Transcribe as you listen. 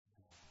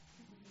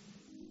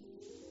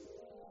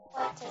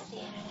What does the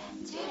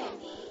internet do to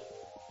me?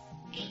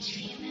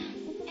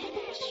 HTML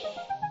energy.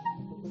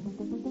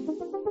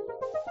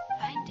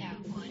 Find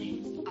out what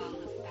it's all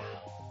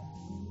about.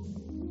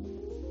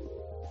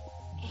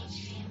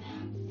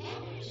 HTML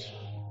energy.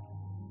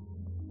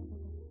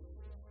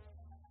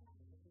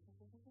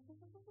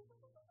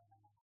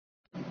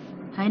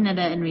 Hi,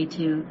 Neda and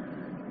Ritu.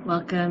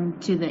 Welcome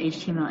to the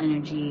HTML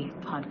Energy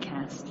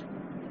podcast.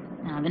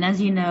 And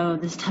as you know,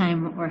 this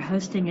time we're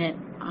hosting it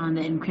on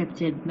the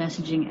encrypted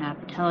messaging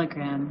app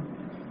Telegram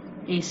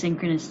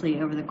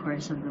asynchronously over the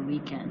course of the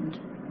weekend.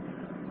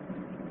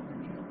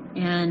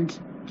 And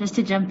just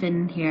to jump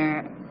in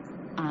here,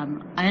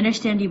 I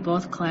understand you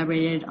both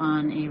collaborated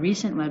on a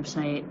recent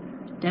website,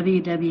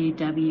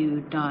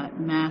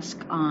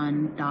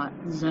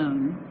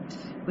 www.maskon.zone,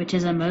 which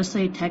is a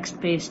mostly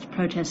text-based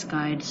protest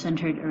guide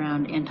centered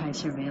around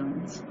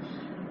anti-surveillance.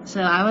 So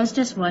I was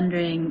just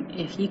wondering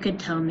if you could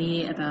tell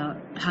me about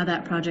how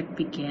that project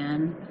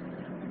began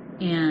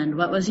and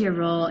what was your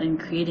role in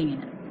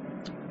creating it.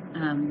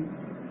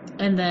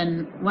 And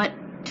then what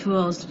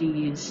tools did you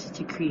use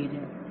to create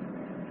it?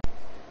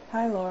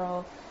 Hi,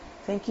 Laurel.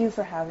 Thank you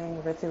for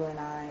having Ritu and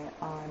I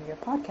on your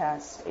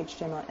podcast,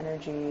 HTML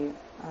Energy.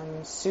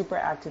 I'm super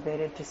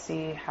activated to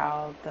see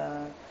how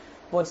the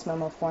voice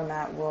memo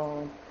format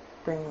will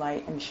bring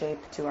light and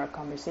shape to our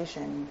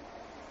conversation.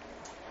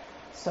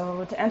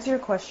 So to answer your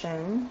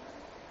question,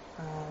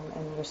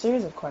 and your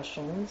series of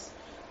questions,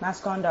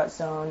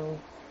 Maskon.zone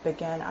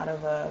began out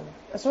of a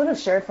sort of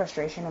shared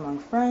frustration among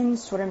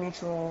friends, Twitter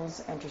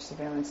mutuals,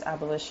 anti-surveillance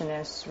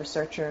abolitionists,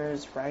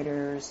 researchers,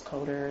 writers,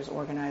 coders,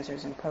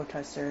 organizers, and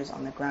protesters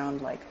on the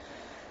ground like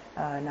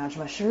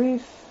Najma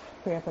Sharif,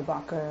 Priya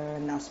Prabhakar,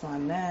 Nasma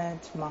Ahmed,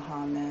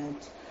 Mohammed,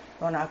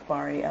 Rona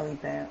Akbari,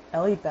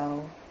 Ellie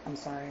Bell,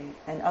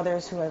 and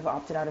others who have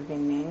opted out of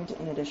being named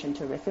in addition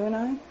to Ritu and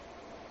I.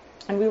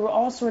 And we were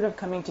all sort of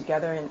coming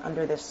together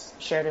under this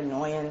shared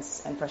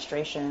annoyance and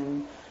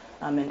frustration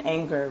and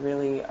anger,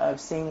 really, of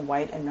seeing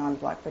white and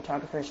non-black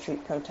photographers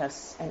treat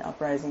protests and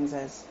uprisings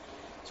as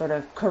sort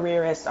of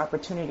careerist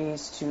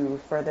opportunities to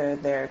further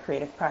their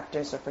creative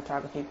practice or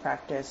photography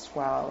practice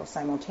while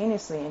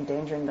simultaneously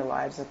endangering the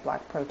lives of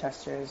black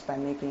protesters by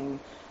making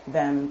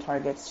them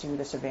targets to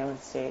the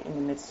surveillance state in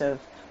the midst of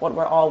what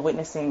we're all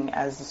witnessing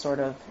as the sort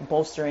of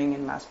bolstering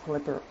and mass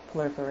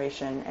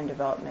proliferation and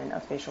development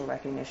of facial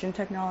recognition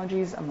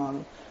technologies,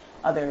 among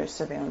other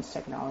surveillance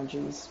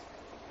technologies.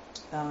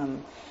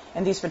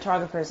 And these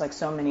photographers, like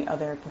so many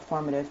other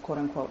performative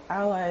quote-unquote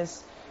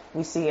allies,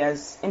 we see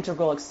as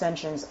integral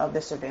extensions of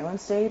the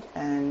surveillance state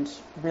and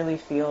really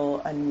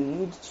feel a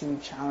need to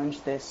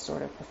challenge this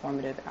sort of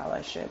performative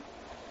allyship.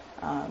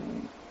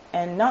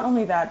 And not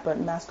only that, but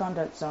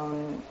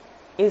Maskon.zone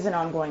is an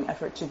ongoing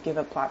effort to give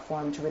a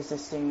platform to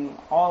resisting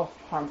all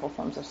harmful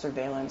forms of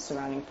surveillance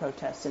surrounding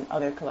protests and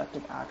other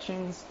collective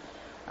actions,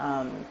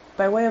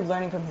 by way of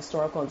learning from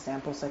historical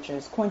examples such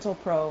as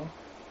COINTELPRO,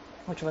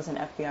 which was an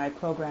FBI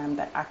program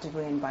that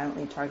actively and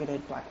violently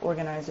targeted black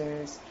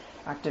organizers,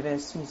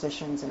 activists,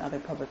 musicians, and other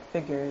public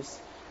figures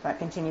that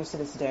continues to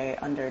this day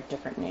under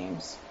different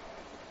names.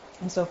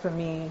 And so for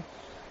me,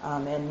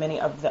 and many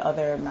of the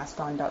other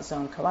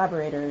Maskon.zone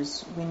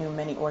collaborators, we knew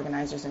many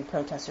organizers and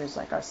protesters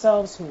like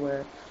ourselves who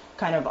were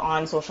kind of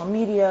on social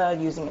media,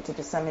 using it to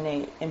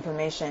disseminate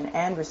information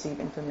and receive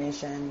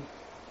information.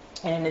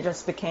 And it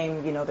just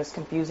became, this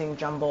confusing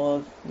jumble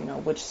of,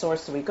 which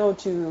source do we go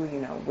to,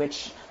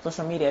 which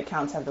social media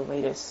accounts have the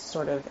latest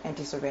sort of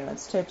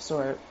anti-surveillance tips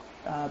or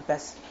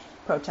best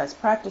protest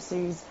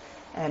practices.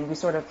 And we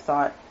sort of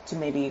thought to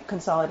maybe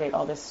consolidate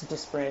all this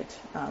disparate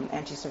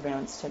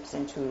anti-surveillance tips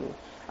into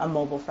a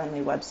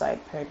mobile-friendly website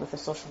paired with a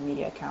social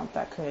media account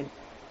that could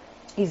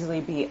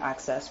easily be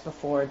accessed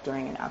before,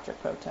 during, and after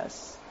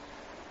protests.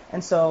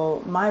 And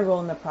so my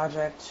role in the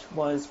project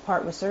was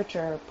part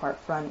researcher, part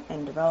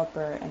front-end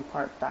developer, and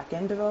part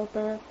back-end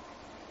developer.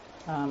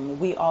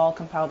 We all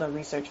compiled our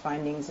research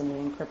findings in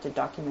an encrypted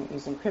document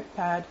using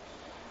CryptPad.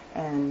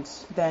 And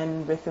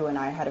then Ritu and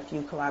I had a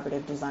few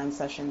collaborative design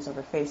sessions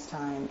over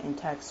FaceTime and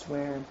text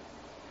where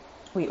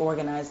we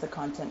organized the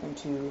content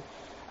into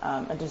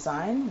a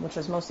design, which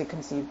was mostly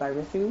conceived by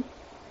Ritu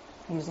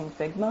using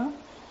Figma.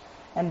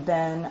 And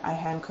then I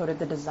hand-coded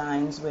the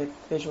designs with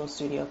Visual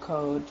Studio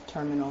Code,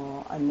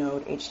 Terminal, a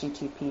Node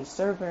HTTP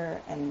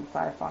server, and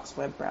Firefox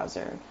web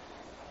browser.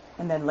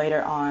 And then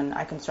later on,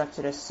 I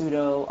constructed a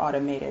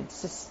pseudo-automated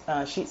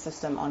sheet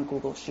system on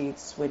Google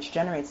Sheets, which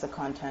generates the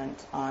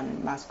content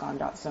on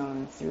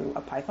Maskon.zone through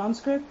a Python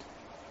script.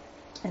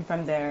 And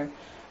from there,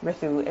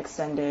 Ritu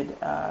extended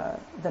the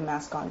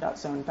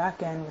Maskon.zone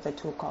backend with a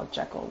tool called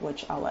Jekyll,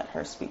 which I'll let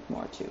her speak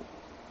more to.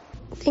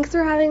 Thanks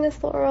for having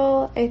us,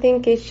 Laurel. I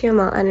think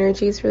HTML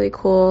Energy is really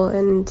cool,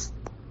 and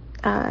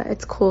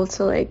it's cool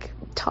to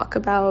talk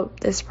about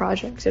this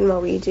project and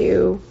what we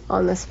do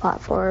on this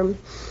platform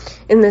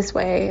in this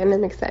way, and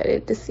I'm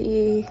excited to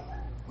see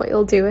what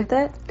you'll do with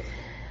it.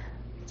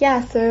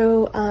 Yeah,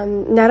 so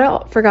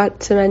Neda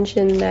forgot to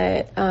mention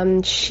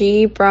that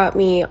she brought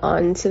me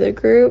onto the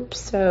group,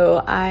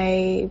 so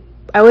I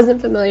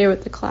wasn't familiar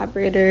with the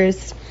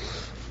collaborators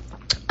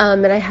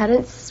And I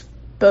hadn't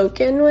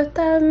spoken with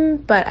them,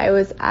 but I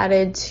was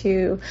added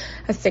to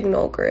a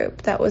Signal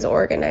group that was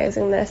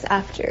organizing this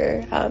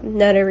after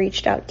Netta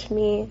reached out to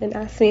me and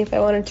asked me if I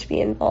wanted to be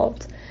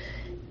involved.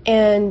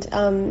 And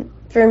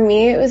for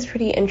me, it was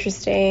pretty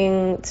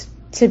interesting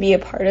to be a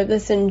part of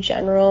this in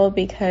general,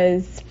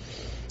 because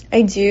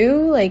I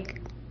do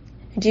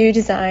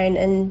design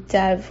and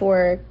dev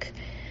work,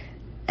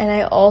 and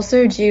I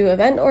also do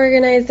event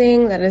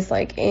organizing that is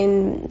like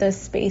in the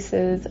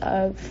spaces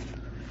of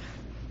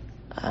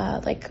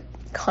like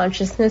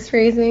consciousness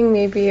raising,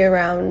 maybe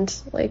around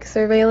like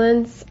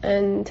surveillance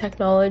and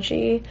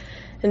technology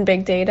and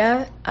big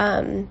data.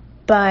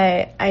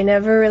 But I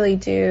never really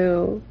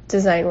do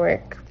design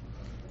work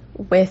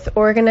with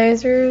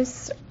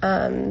organizers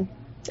and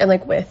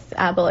like with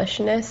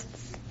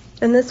abolitionists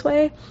in this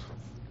way.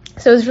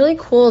 So it was really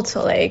cool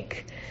to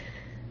like,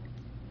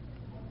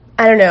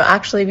 I don't know,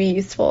 actually be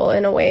useful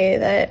in a way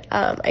that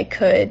I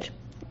could,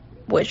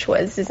 which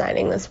was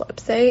designing this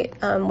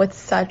website with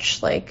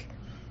such like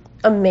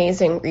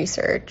amazing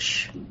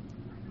research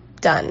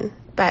done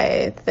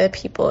by the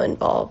people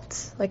involved.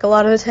 Like a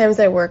lot of the times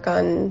I work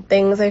on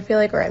things, I feel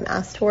like, or I'm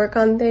asked to work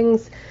on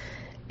things,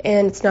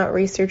 and it's not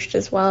researched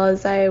as well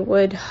as I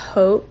would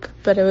hope,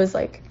 but it was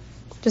like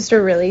just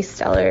a really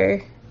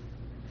stellar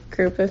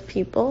group of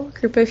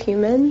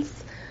humans.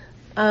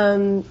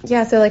 So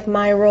like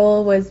my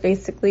role was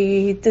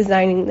basically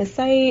designing the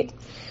site,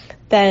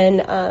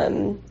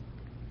 then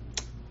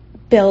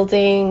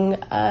building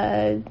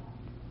a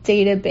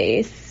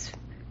database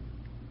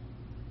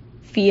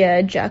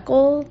via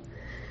Jekyll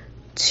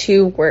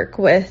to work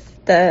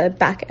with the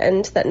back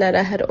end that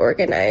Netta had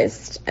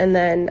organized, and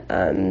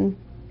then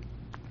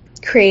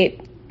create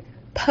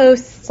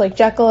posts. Like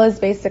Jekyll is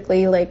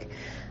basically like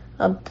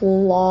a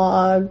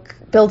blog,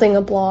 building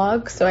a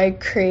blog. So I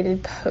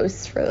created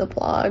posts for the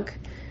blog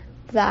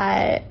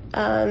that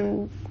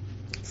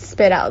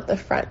spit out the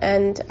front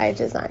end I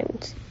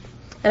designed.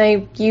 And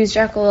I use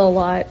Jekyll a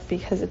lot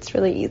because it's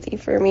really easy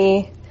for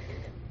me.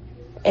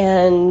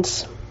 And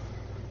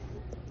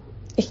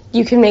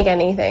you can make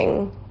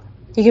anything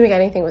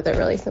with a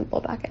really simple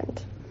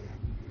backend.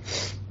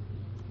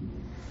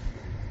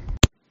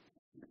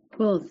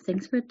 Cool.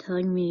 Thanks for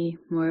telling me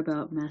more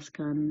about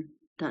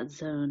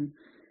Mascon.zone.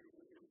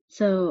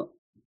 So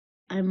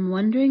I'm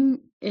wondering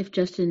if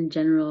just in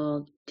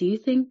general, do you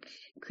think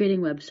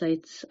creating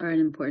websites are an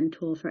important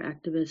tool for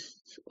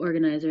activists,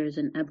 organizers,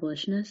 and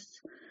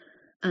abolitionists?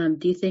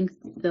 Do you think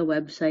the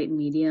website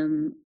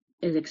medium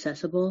is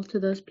accessible to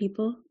those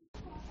people?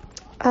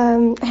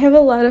 I have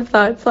a lot of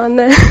thoughts on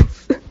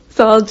this,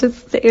 so I'll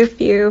just say a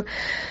few.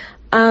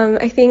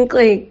 I think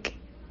like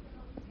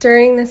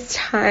during this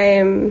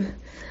time,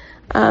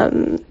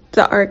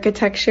 the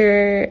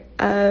architecture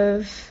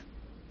of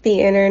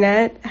the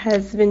internet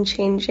has been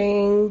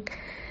changing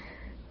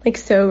like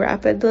so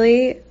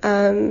rapidly,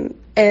 and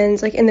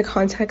like in the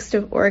context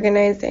of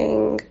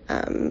organizing,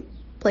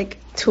 like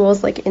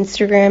tools like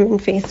Instagram and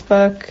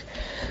Facebook,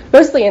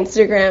 mostly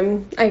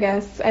Instagram, I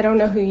guess. I don't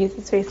know who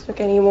uses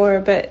Facebook anymore,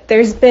 but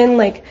there's been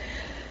like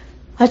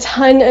a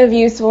ton of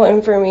useful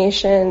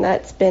information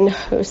that's been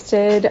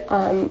hosted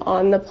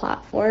on the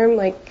platform.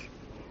 Like,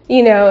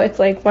 you know, it's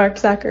like Mark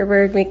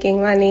Zuckerberg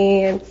making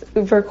money, it's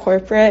uber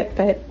corporate,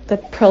 but the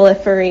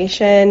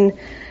proliferation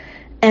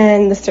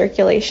and the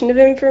circulation of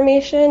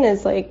information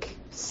is like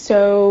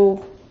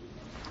so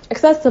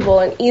accessible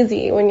and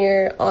easy when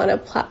you're on a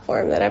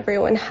platform that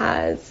everyone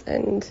has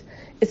and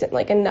isn't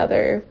like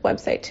another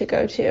website to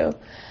go to.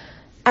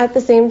 At the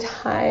same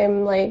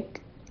time,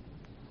 like,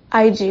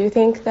 I do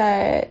think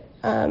that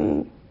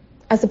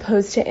as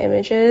opposed to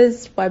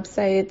images,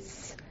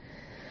 websites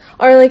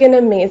are like an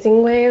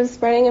amazing way of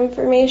spreading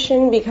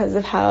information because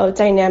of how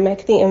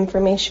dynamic the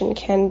information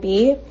can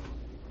be.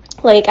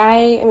 Like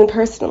I mean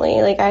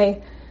personally, like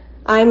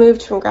I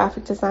moved from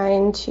graphic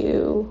design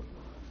to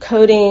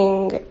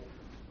coding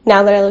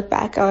now that I look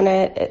back on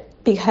it,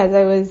 because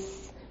I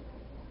was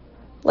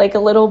like a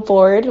little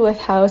bored with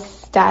how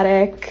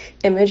static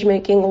image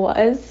making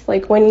was.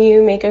 Like when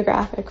you make a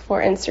graphic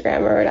for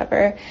Instagram or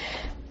whatever,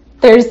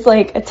 there's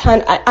like a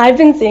ton. I've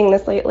been seeing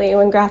this lately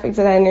when graphic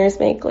designers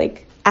make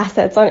like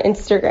assets on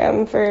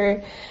Instagram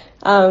for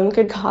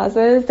good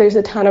causes. There's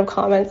a ton of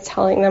comments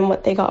telling them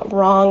what they got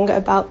wrong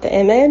about the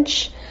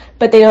image,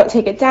 but they don't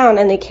take it down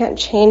and they can't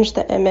change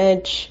the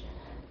image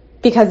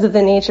because of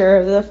the nature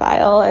of the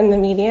file and the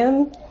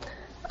medium.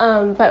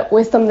 But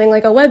with something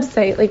like a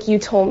website, like you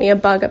told me a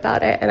bug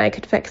about it and I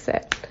could fix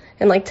it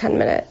in like 10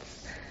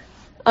 minutes.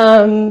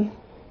 So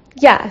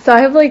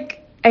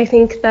I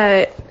think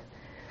that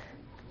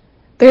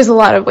there's a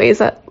lot of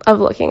ways of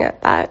looking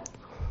at that.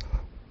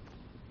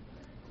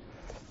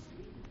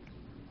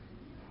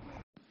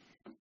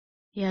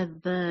 Yeah,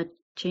 the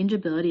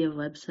changeability of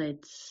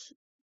websites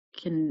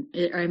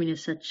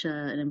is such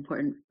an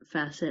important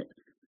facet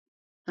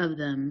of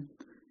them.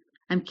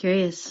 I'm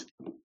curious,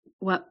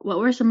 what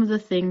were some of the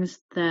things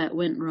that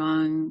went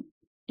wrong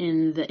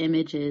in the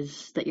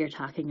images that you're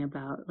talking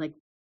about? Like,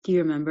 do you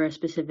remember a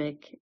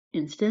specific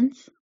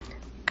instance?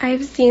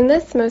 I've seen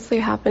this mostly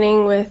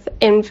happening with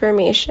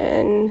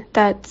information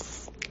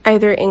that's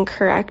either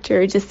incorrect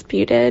or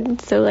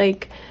disputed. So,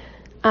 like,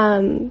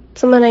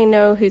 someone I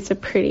know who's a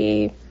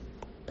pretty,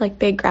 like,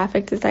 big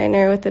graphic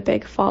designer with a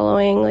big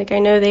following, like, I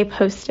know they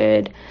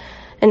posted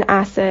an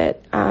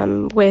asset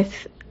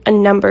with a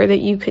number that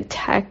you could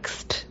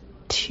text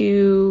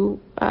to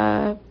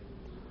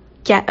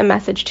get a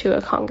message to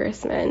a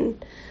congressman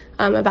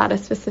about a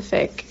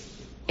specific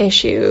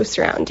issue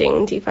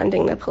surrounding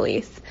defunding the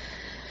police.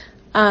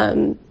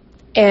 And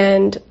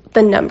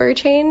the number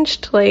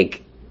changed,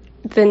 like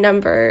the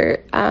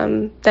number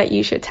that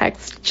you should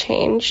text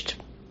changed,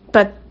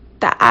 but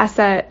the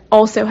asset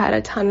also had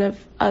a ton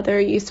of other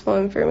useful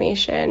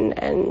information,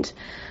 and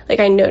like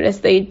I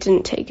noticed they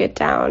didn't take it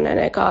down, and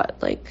it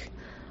got like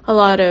a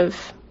lot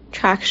of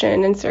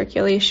traction and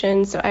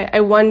circulation. So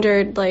I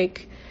wondered,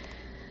 like,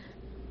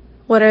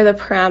 what are the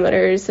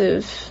parameters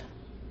of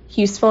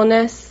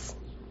usefulness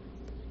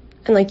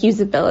and like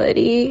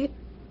usability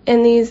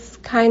in these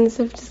kinds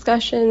of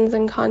discussions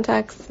and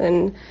contexts?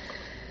 And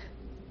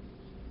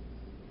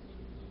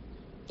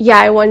yeah,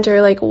 I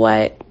wonder like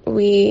what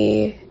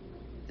we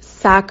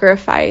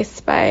sacrifice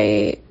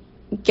by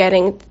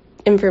getting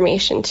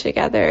information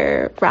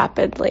together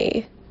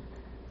rapidly,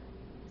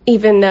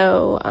 even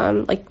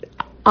though like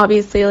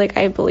obviously like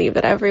I believe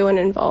that everyone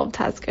involved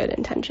has good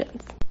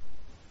intentions.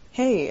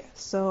 Hey,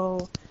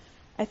 so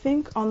I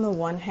think on the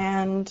one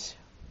hand,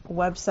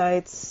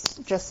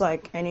 websites, just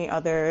like any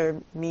other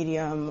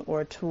medium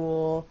or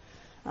tool,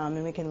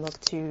 and we can look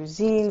to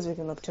zines, we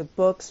can look to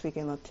books, we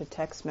can look to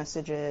text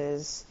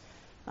messages,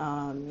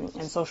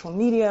 and social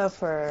media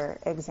for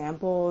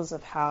examples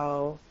of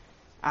how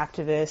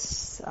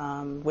activists,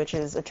 which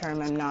is a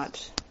term I'm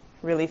not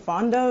really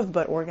fond of,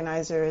 but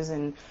organizers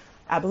and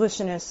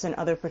abolitionists and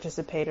other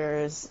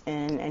participators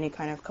in any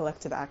kind of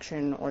collective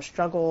action or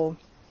struggle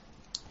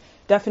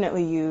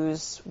definitely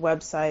use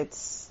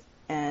websites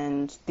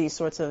and these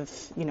sorts of,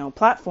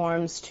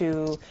 platforms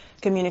to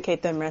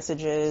communicate their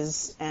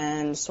messages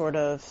and sort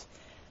of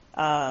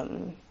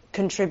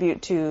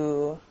contribute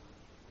to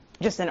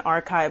just an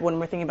archive. When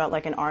we're thinking about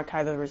like an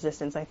archive of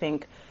resistance, I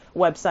think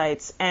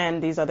websites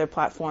and these other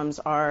platforms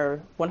are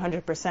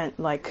 100%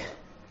 like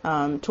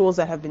tools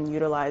that have been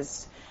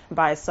utilized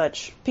by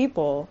such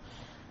people.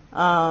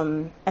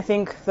 I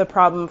think the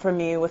problem for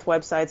me with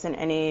websites and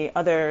any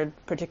other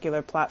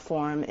particular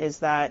platform is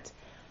that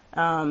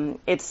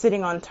it's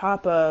sitting on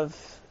top of,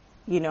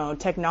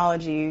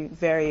 technology,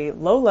 very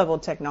low-level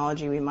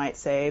technology, we might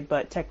say,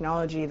 but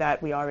technology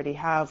that we already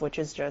have, which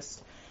is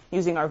just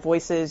using our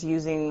voices,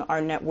 using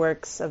our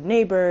networks of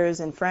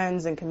neighbors and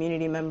friends and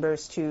community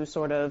members to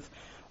sort of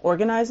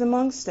organize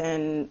amongst.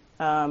 And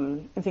I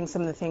think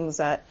some of the things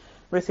that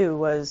Ritu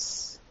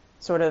was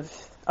sort of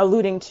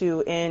alluding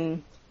to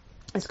in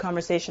this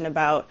conversation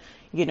about,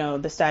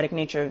 the static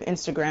nature of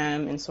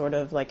Instagram and sort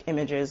of like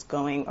images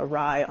going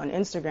awry on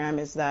Instagram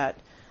is that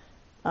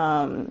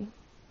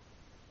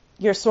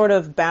you're sort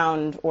of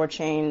bound or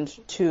chained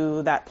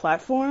to that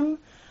platform.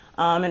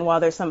 And while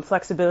there's some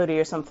flexibility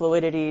or some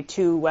fluidity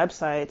to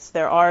websites,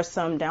 there are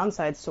some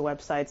downsides to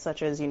websites,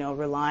 such as,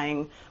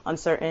 relying on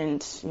certain,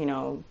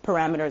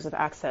 parameters of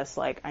access.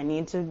 Like, I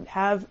need to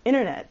have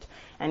internet.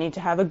 I need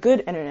to have a good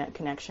internet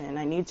connection.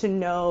 I need to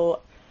know,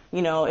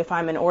 if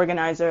I'm an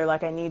organizer,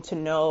 like I need to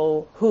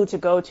know who to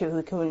go to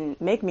who can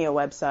make me a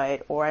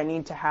website, or I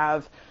need to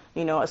have,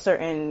 a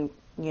certain,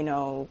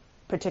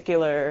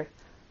 particular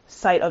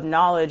site of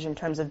knowledge in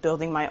terms of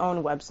building my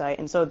own website.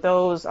 And so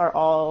those are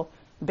all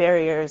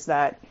barriers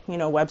that,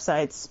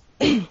 websites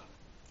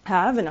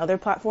have and other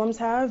platforms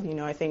have.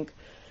 I think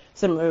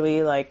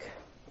similarly, like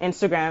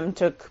Instagram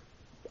took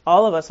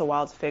all of us a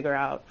while to figure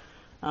out.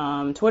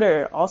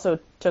 Twitter also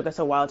took us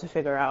a while to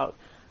figure out.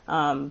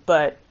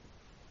 But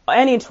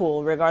any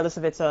tool, regardless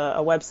if it's a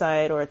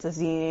website or it's a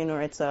zine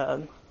or it's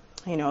a,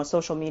 a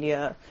social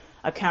media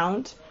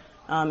account,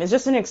 is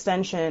just an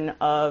extension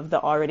of the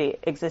already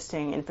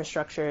existing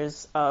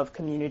infrastructures of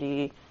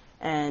community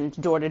and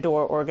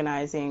door-to-door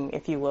organizing,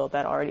 if you will,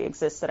 that already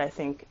exists, that I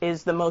think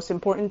is the most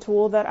important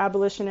tool that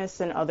abolitionists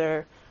and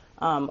other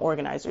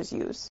organizers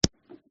use.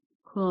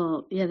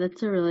 Cool. Yeah,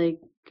 that's a really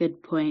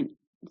good point,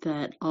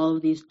 that all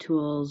of these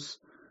tools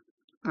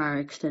are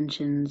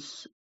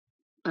extensions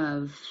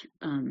of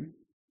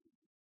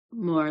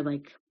more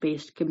like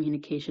based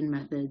communication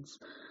methods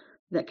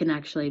that can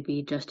actually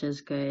be just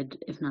as good,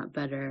 if not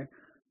better,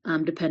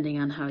 depending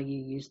on how you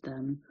use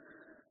them.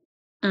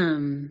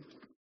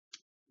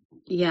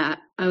 Yeah,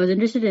 I was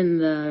interested in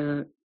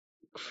the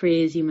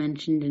phrase you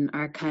mentioned, an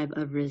archive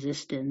of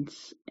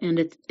resistance,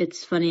 and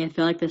it's funny. I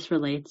feel like this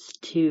relates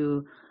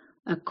to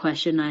a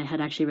question I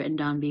had actually written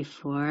down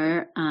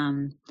before.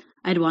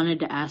 I'd wanted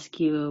to ask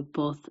you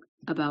both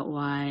about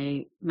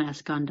why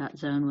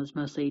Mascon.zone was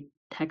mostly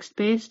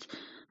text-based,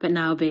 but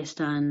now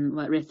based on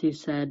what Ritu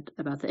said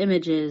about the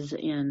images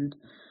and,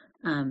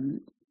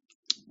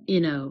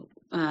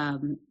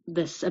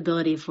 this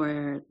ability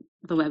for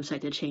the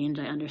website to change,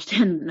 I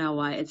understand now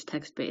why it's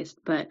text-based.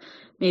 But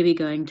maybe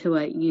going to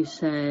what you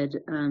said,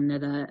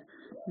 Nida,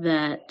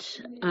 that,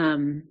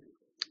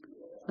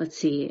 let's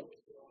see.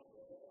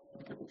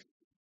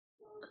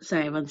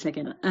 Sorry, one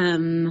second.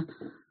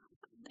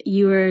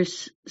 You were,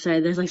 sorry,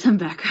 there's like some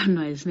background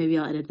noise. Maybe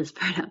I'll edit this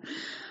part out.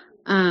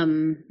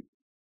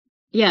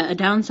 Yeah, a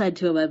downside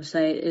to a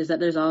website is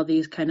that there's all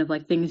these kind of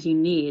like things you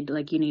need.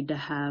 Like you need to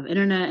have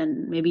internet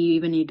and maybe you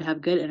even need to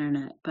have good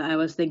internet. But I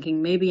was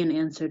thinking maybe an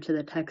answer to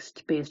the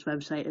text-based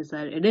website is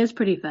that it is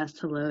pretty fast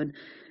to load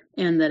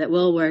and that it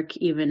will work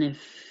even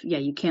if, yeah,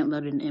 you can't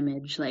load an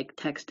image. Like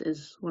text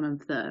is one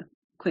of the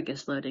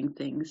quickest loading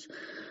things.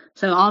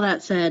 So all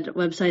that said,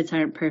 websites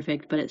aren't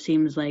perfect, but it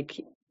seems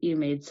like you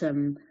made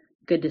some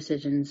good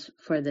decisions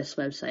for this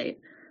website.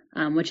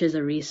 Which is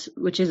a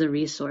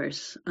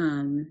resource,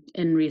 and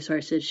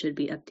resources should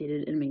be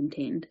updated and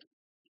maintained.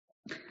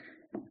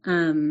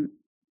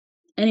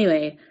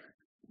 Anyway,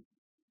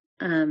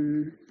 hold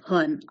on.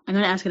 I'm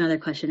going to ask another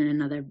question in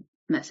another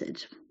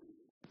message.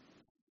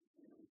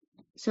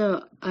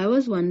 So I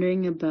was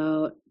wondering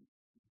about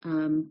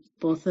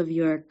both of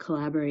your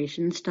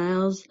collaboration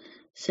styles,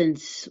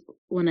 since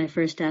when I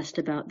first asked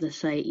about the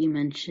site, you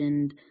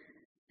mentioned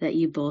that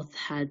you both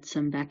had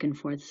some back and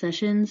forth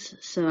sessions.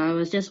 So I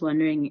was just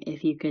wondering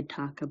if you could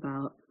talk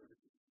about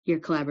your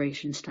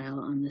collaboration style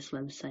on this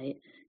website.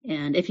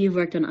 And if you've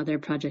worked on other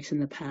projects in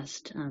the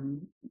past,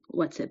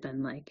 what's it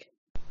been like?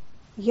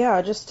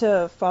 Yeah, just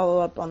to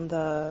follow up on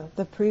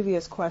the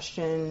previous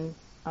question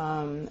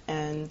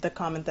and the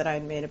comment that I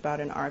had made about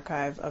an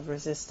archive of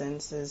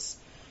resistance is,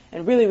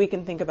 and really we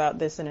can think about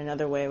this in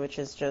another way, which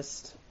is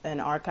just an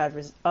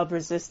archive of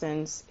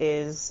resistance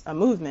is a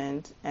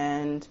movement,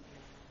 and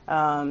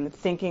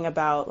thinking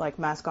about like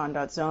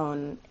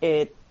Mascon.zone,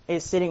 it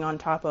is sitting on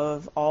top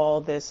of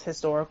all this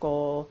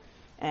historical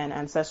and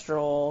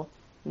ancestral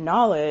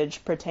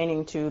knowledge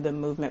pertaining to the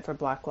movement for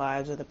Black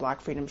lives or the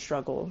Black freedom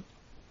struggle.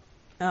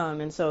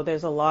 And so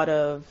there's a lot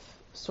of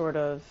sort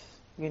of,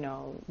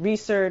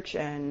 research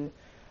and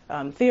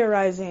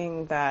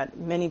theorizing that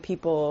many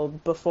people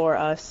before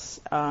us,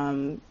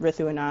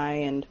 Ritu and I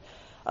and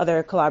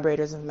other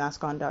collaborators of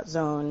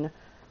Mascon.zone,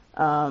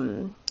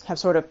 have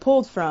sort of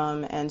pulled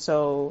from. And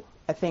so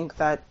I think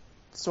that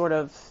sort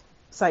of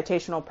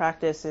citational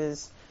practice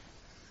is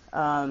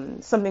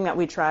something that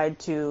we tried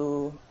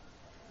to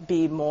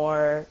be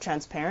more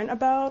transparent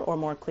about or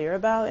more clear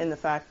about, in the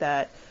fact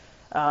that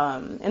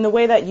in the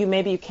way that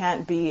you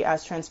can't be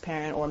as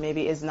transparent, or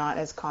maybe is not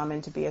as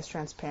common to be as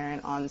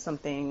transparent on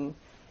something,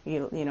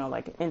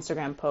 like an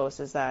Instagram post,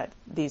 is that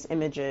these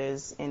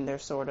images, in their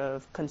sort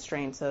of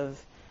constraints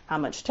of how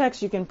much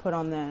text you can put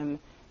on them,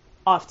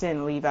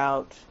 often leave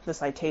out the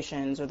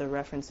citations or the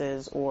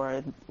references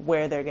or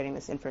where they're getting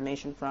this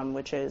information from,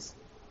 which is,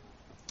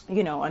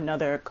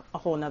 a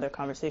whole nother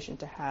conversation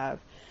to have.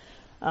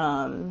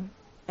 And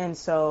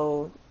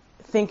so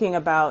thinking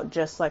about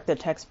just like the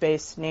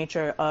text-based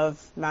nature of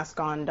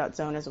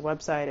Mascon.zone as a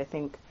website, I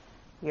think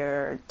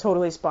you're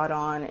totally spot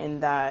on in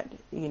that,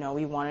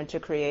 we wanted to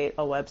create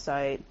a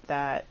website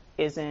that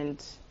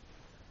isn't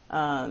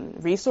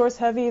resource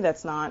heavy,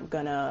 that's not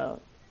gonna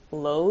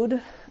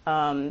load,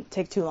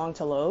 take too long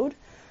to load.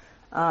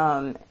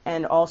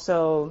 And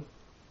also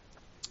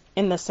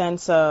in the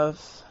sense of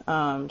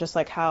just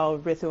like how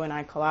Ritu and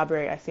I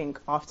collaborate, I think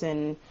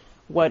often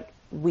what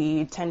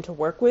we tend to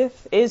work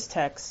with is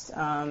text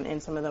in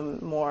some of the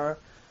more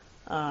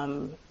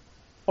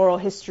oral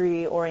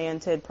history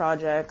oriented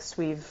projects.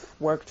 We've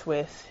worked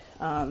with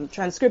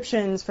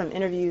transcriptions from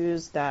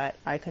interviews that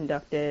I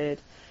conducted,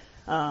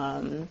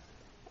 and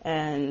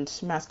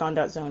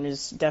Mascon.zone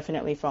is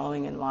definitely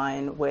falling in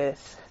line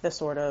with the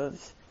sort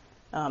of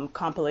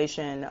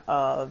compilation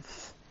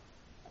of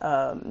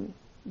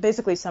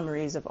basically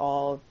summaries of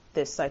all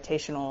this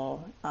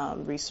citational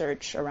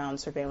research around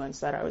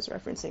surveillance that I was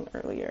referencing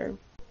earlier.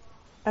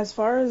 As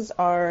far as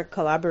our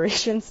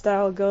collaboration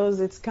style goes,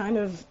 it's kind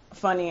of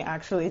funny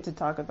actually to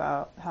talk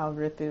about how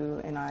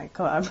Ritu and I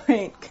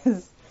collaborate,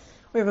 because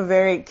we have a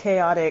very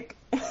chaotic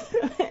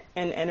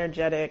and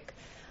energetic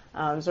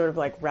sort of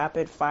like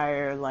rapid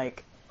fire,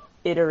 like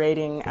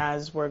iterating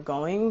as we're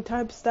going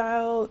type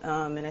style.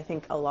 And I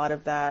think a lot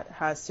of that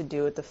has to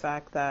do with the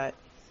fact that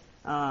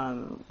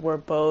we're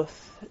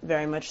both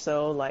very much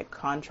so like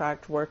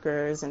contract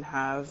workers and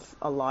have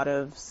a lot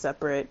of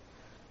separate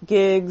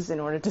gigs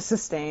in order to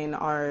sustain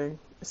our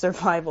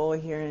survival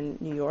here in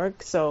New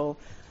York. So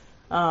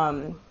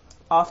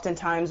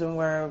oftentimes when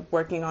we're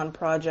working on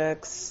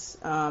projects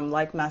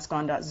like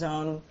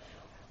Mascon.zone,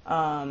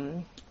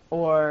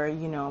 or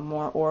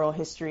more oral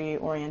history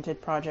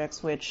oriented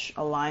projects which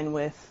align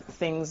with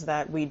things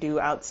that we do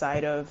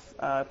outside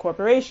of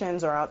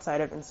corporations or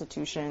outside of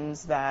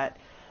institutions that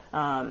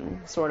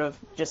sort of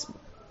just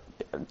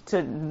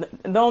the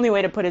only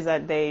way to put it is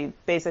that they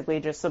basically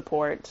just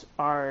support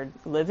our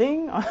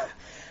living.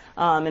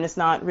 And it's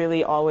not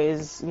really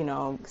always,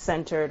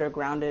 centered or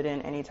grounded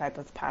in any type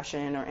of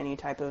passion or any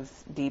type of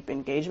deep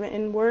engagement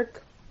in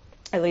work.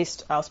 At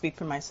least I'll speak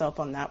for myself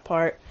on that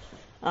part.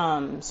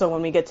 So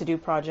when we get to do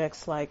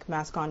projects like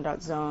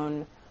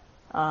Mascon.zone,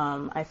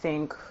 I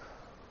think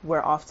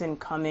we're often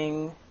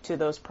coming to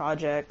those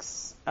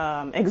projects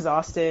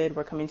exhausted.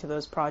 We're coming to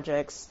those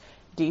projects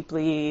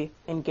deeply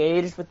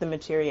engaged with the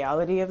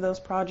materiality of those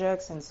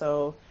projects. And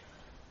so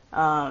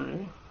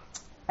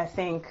I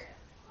think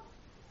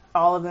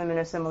all of them in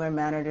a similar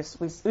manner, just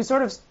we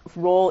sort of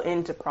roll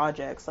into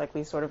projects, like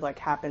we sort of like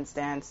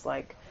happenstance,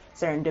 like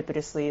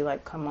serendipitously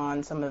like come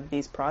on some of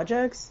these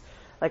projects.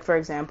 Like for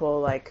example,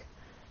 like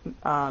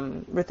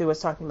Ritu was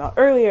talking about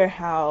earlier,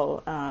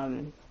 how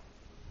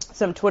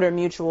some Twitter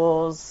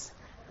mutuals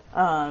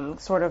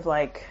sort of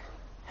like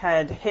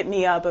had hit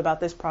me up about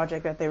this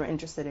project that they were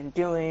interested in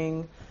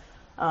doing.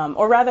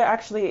 Or rather,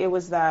 actually, it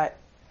was that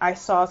I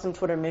saw some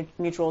Twitter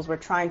mutuals were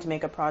trying to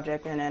make a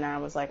project, and then I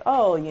was like,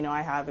 oh, you know,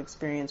 I have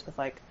experience with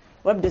like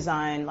web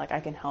design, like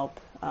I can help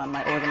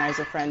my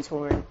organizer friends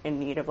who are in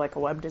need of like a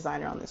web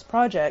designer on this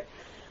project.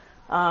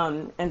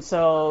 And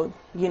so,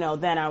 you know,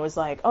 then I was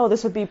like, oh,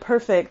 this would be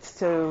perfect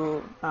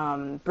to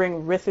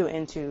bring Ritu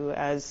into,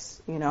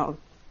 as, you know,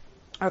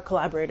 our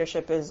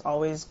collaboratorship is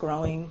always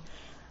growing.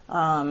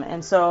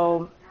 And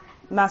so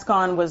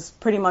MassCon was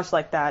pretty much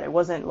like that. It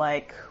wasn't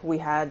like we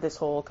had this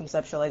whole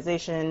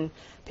conceptualization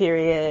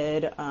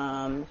period,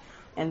 and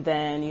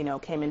then, you know,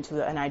 came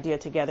into an idea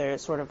together.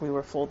 Sort of, we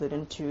were folded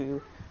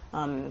into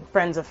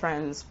Friends of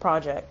Friends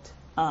project,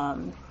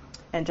 and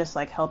just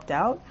like helped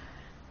out.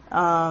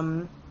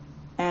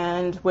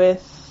 And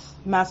with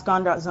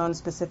MassCon.zone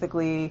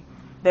specifically,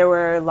 there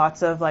were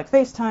lots of like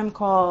FaceTime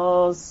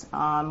calls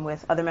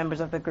with other members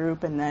of the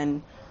group, and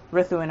then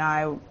Ritu and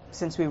I,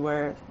 since we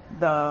were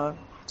the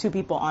two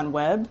people on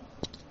web,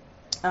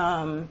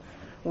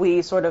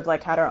 we sort of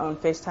like had our own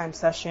FaceTime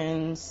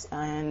sessions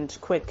and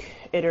quick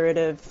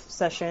iterative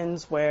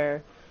sessions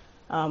where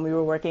we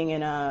were working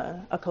in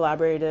a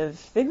collaborative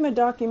Figma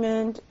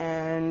document,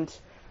 and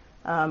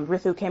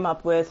Ritu came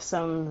up with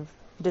some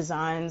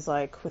designs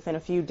like within a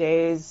few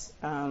days.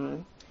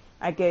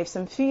 I gave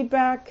some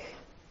feedback,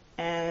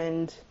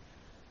 and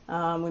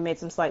we made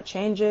some slight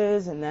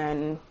changes, and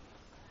then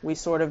we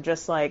sort of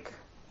just like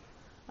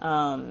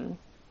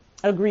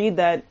agreed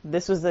that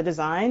this was the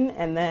design.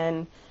 And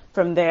then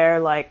from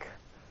there, like,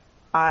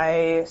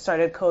 I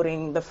started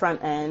coding the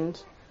front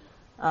end,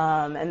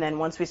 and then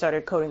once we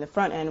started coding the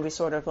front end, we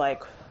sort of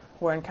like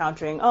were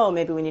encountering, oh,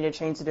 maybe we need to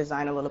change the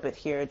design a little bit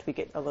here, tweak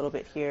it a little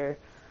bit here,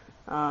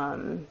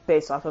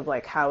 based off of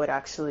like how it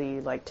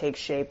actually like takes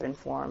shape and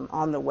form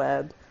on the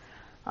web.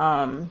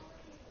 And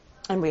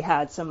we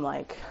had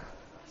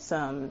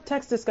some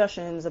text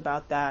discussions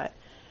about that,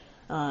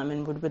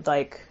 and would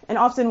like, and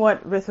often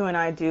what Ritu and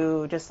I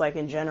do, just like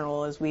in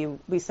general, is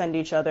we send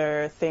each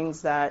other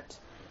things that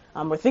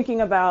we're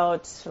thinking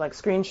about, like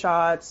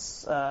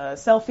screenshots,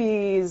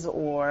 selfies,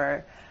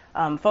 or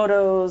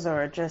photos,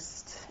 or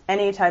just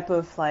any type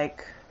of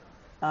like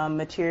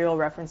material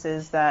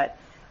references that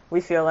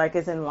we feel like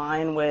is in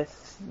line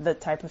with the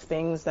type of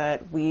things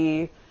that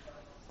we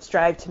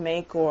strive to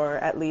make, or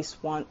at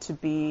least want to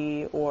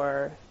be,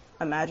 or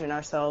imagine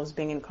ourselves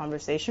being in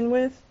conversation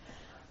with.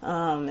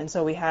 And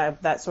so we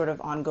have that sort of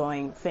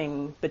ongoing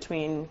thing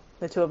between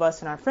the two of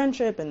us in our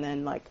friendship, and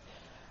then like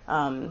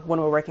when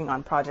we're working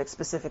on projects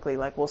specifically,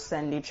 like we'll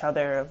send each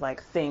other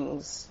like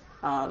things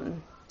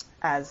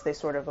as they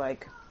sort of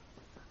like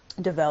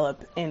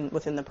develop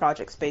within the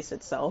project space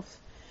itself.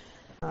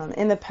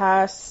 In the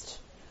past,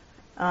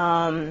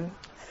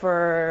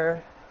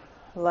 for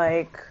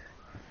like,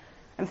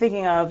 I'm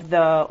thinking of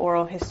the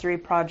oral history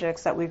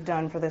projects that we've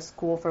done for the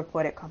School for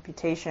Poetic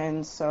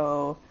Computation.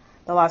 So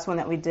the last one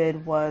that we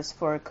did was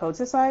for Code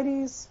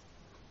Societies,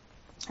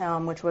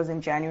 which was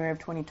in January of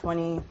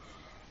 2020.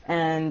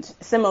 And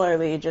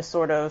similarly, just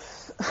sort of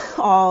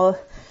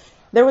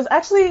there was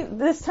actually,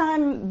 this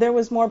time, there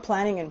was more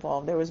planning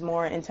involved. There was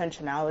more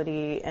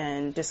intentionality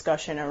and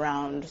discussion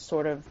around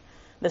sort of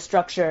the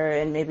structure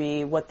and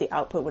maybe what the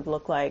output would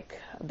look like,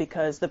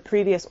 because the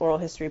previous oral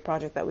history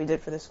project that we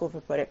did for the School for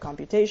Poetic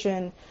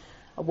Computation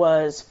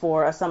was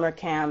for a summer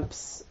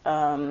camps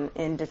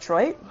in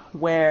Detroit,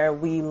 where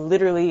we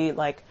literally,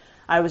 like,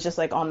 I was just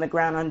like on the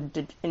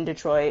ground in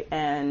Detroit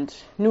and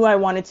knew I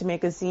wanted to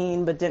make a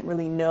zine, but didn't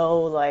really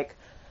know like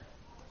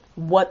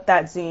what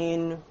that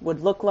zine would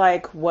look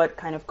like, what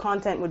kind of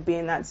content would be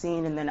in that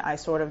zine. And then I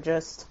sort of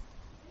just,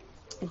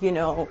 you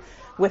know,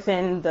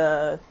 within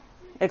the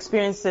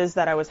experiences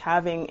that I was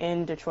having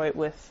in Detroit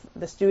with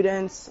the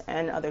students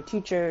and other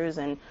teachers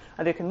and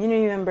other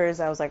community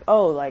members, I was like,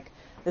 oh, like,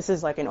 this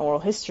is like an oral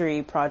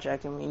history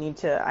project, and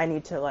I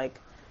need to like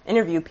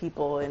interview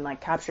people and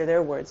like capture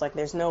their words. Like,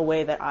 there's no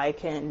way that I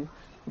can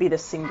be the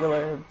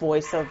singular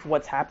voice of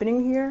what's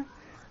happening here.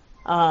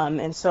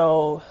 And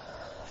so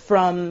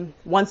from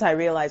once I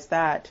realized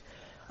that,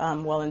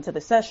 well into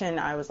the session,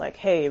 I was like,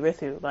 hey,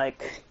 Ritu,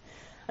 like,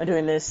 I'm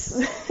doing this,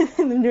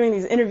 I'm doing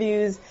these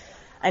interviews.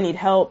 I need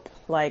help,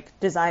 like,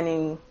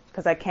 designing,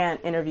 because I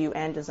can't interview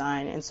and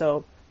design. And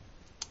so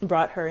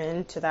brought her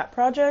into that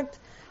project.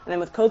 And then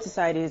with Code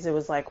Societies, it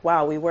was like,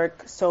 wow, we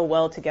work so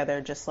well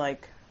together, just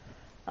like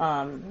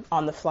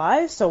on the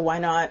fly. So why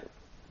not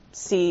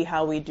see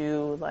how we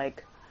do,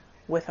 like,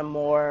 with a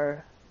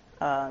more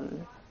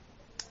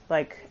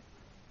like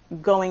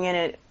going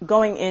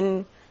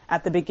in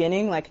at the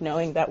beginning, like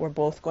knowing that we're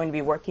both going to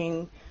be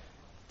working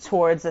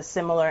towards a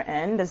similar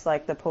end as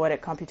like the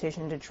Poetic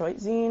Computation Detroit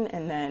zine,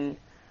 and then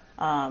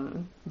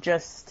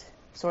just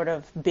sort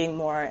of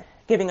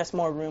giving us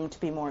more room to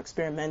be more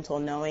experimental,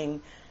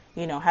 knowing,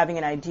 having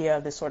an idea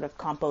of this sort of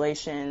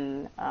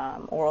compilation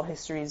oral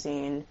history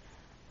zine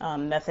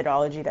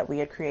methodology that we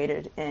had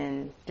created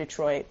in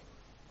Detroit,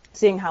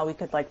 seeing how we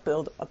could like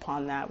build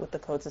upon that with the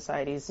Code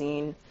Society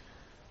zine.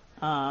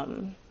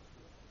 I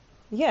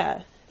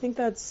think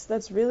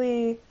that's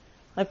really,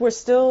 like,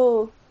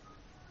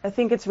 I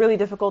think it's really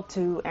difficult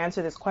to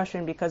answer this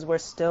question because we're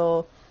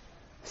still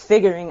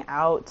figuring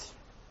out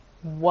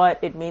what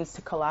it means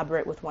to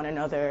collaborate with one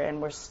another,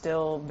 and we're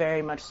still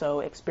very much so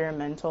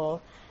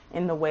experimental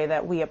in the way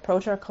that we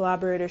approach our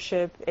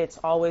collaboratorship. It's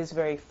always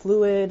very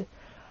fluid,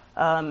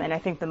 and I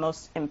think the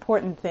most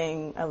important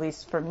thing, at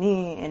least for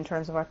me, in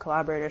terms of our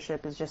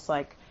collaboratorship is just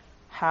like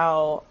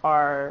how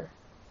our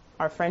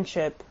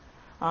friendship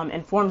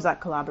informs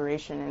that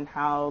collaboration, and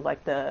how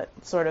like the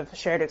sort of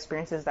shared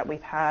experiences that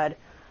we've had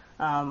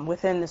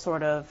within the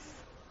sort of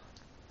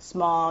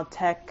small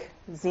tech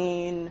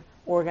zine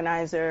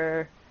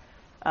organizer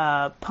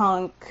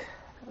punk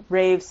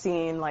rave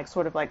scene, like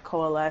sort of like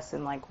coalesce,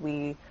 and like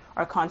we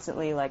are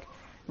constantly like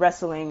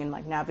wrestling and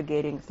like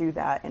navigating through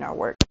that in our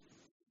work.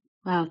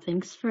 Wow,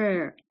 thanks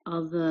for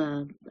all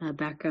the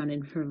background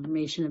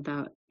information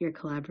about your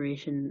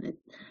collaboration.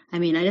 I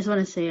just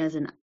want to say, as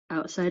an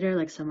outsider,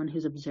 like someone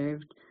who's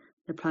observed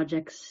the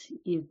projects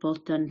you've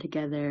both done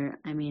together,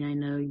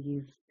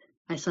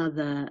 I saw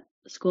the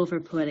School for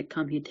Poetic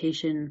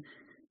Computation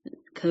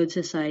Code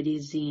Society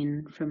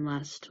zine from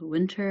last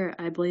winter,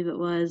 I believe it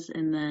was,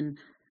 and then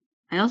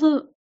I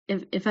also,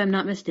 if I'm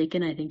not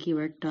mistaken, I think you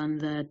worked on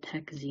the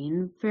Tech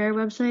Zine Fair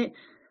website.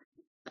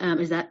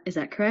 Is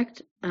that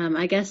correct?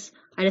 I guess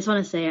I just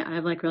want to say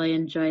I've like really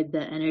enjoyed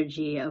the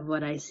energy of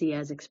what I see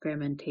as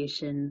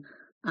experimentation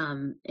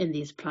in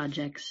these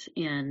projects,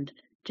 and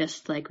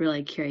just like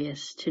really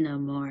curious to know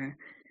more.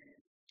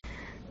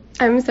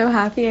 I'm so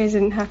happy I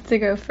didn't have to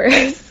go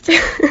first.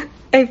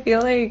 I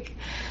feel like,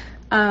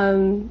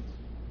 well,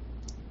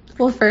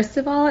 first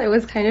of all, it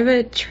was kind of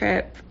a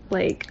trip,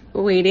 like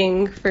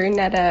waiting for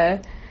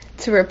Netta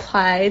to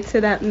reply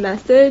to that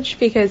message,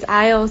 because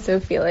I also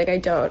feel like I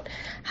don't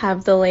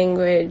have the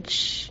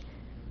language,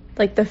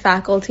 like the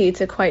faculty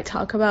to quite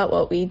talk about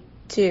what we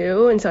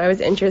do, and so I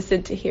was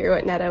interested to hear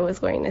what Netta was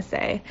going to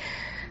say.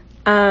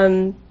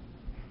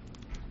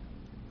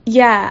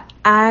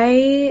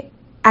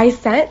 I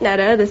sent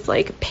Netta this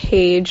like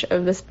page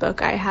of this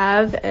book I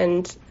have,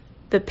 and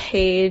the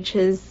page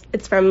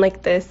it's from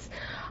like this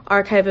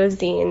archive of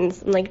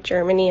zines in like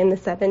Germany in the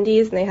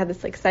 70s, and they had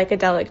this like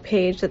psychedelic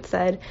page that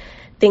said,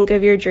 "Think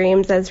of your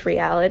dreams as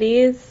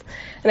realities."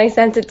 And I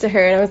sent it to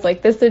her, and I was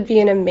like, this would be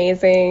an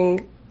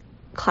amazing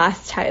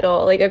class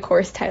title, like a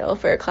course title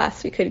for a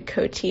class we could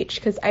co-teach,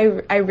 because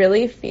I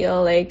really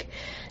feel like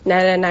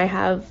Netta and I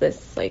have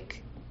this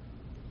like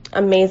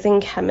amazing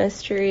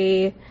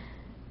chemistry.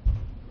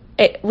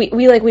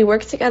 We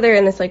work together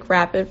in this like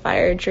rapid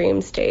fire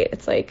dream state.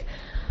 It's like,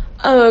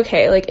 oh,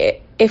 okay,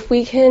 like if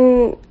we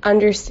can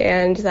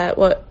understand that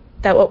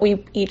what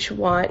we each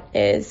want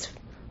is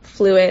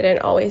fluid and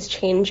always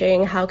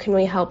changing, how can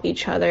we help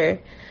each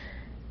other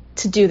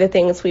to do the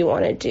things we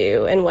want to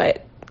do and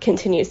what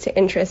continues to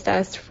interest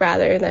us,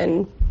 rather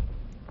than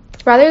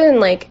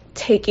like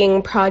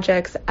taking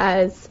projects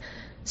as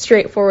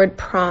straightforward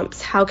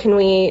prompts? How can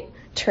we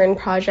turn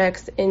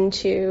projects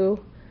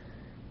into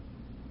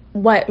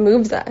what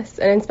moves us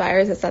and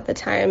inspires us at the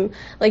time?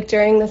 Like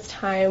during this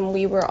time,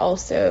 we were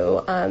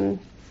also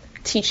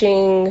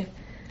teaching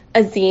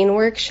a zine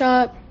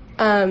workshop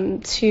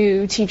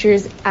to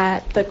teachers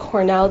at the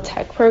Cornell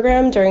Tech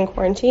program during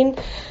quarantine,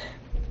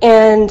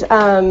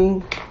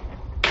 and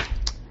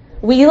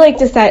we like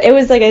decided it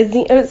was like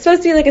it was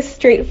supposed to be like a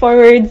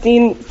straightforward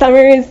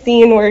summer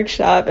zine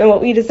workshop, and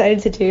what we decided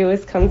to do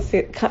was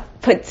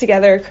put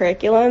together a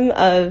curriculum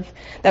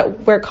that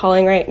we're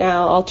calling right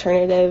now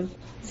alternative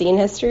zine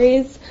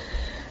histories.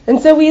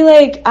 And so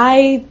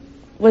I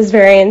was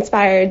very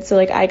inspired, so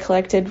I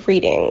collected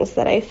readings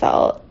that I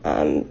felt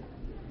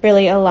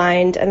really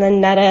aligned, and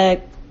then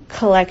Netta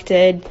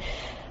collected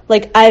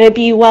Ida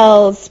B.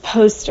 Wells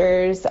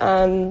posters,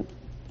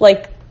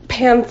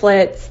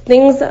 pamphlets,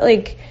 things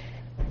that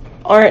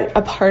aren't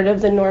a part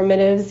of the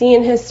normative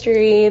zine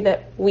history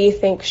that we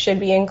think should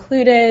be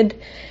included.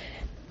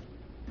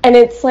 And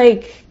it's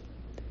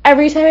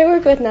every time I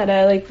work with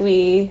Netta,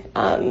 we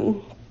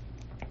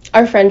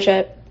our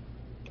friendship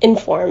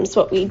informs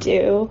what we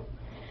do.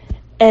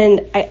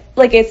 And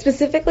it's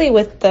specifically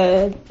with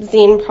the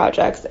zine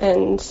projects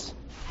and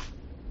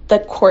the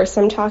course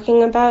I'm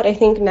talking about, I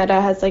think Netta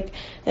has an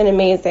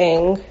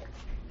amazing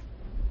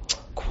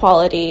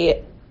quality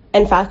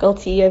and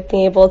faculty of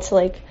being able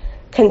to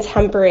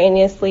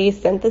contemporaneously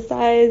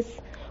synthesize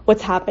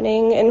what's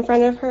happening in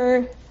front of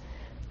her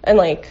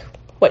and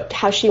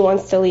how she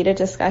wants to lead a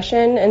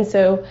discussion. And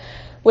so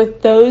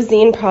with those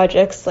zine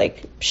projects,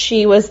 like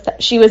she was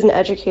an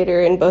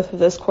educator in both of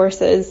those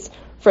courses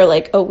for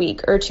like a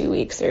week or 2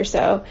 weeks or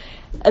so.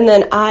 And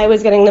then I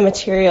was getting the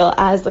material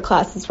as the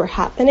classes were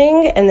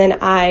happening, and then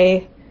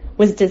I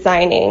was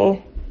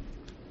designing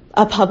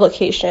a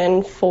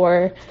publication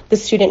for the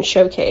student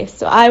showcase.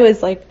 So I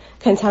was like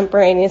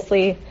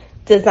contemporaneously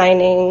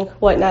designing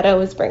what Netta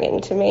was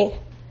bringing to me.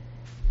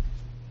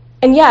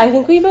 And yeah, I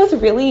think we both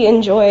really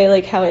enjoy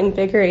like how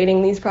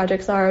invigorating these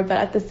projects are, but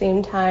at the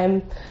same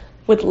time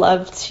would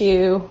love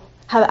to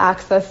have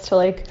access to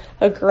like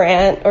a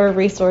grant or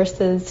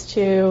resources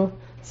to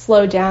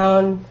slow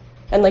down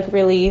and like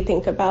really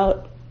think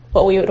about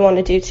what we would want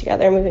to do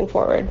together moving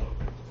forward.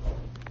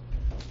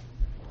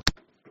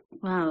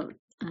 Wow,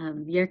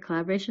 your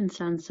collaboration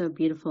sounds so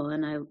beautiful,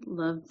 and I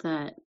love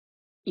that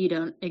you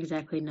don't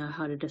exactly know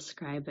how to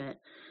describe it,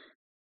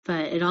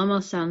 but it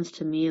almost sounds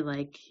to me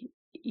like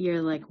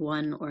you're like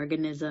one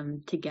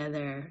organism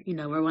together,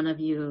 where one of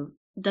you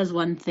does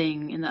one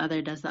thing and the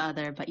other does the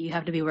other, but you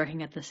have to be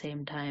working at the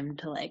same time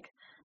to like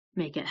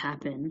make it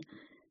happen.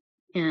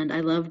 And I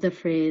love the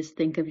phrase,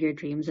 think of your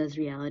dreams as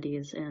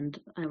realities, and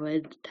I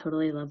would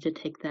totally love to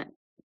take that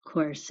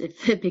course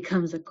if it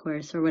becomes a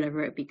course or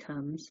whatever it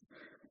becomes.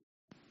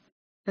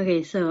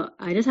 Okay, so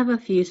I just have a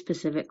few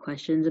specific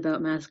questions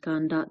about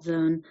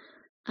Mascon.zone.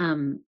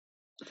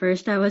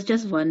 First, I was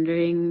just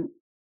wondering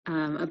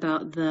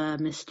about the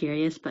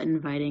mysterious but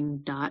inviting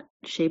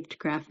dot-shaped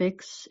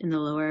graphics in the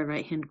lower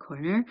right-hand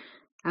corner.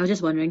 I was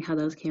just wondering how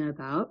those came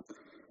about.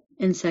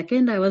 And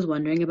second, I was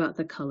wondering about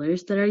the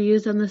colors that are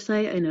used on the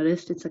site. I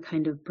noticed it's a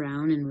kind of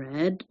brown and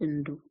red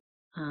and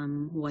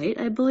white,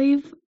 I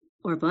believe,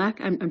 or black.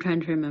 I'm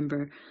trying to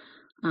remember.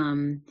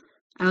 I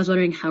was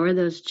wondering, how are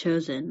those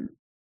chosen?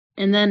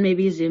 And then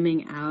maybe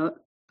zooming out,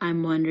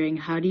 I'm wondering,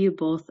 how do you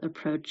both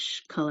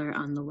approach color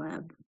on the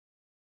web?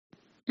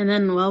 And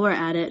then while we're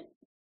at it,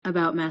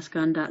 about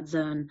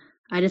Mascon.zone,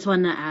 I just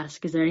want to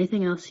ask, is there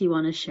anything else you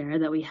want to share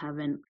that we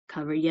haven't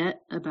covered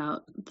yet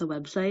about the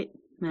website,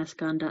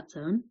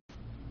 Mascon.zone?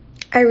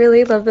 I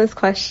really love this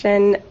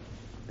question.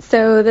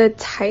 So the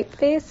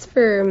typeface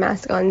for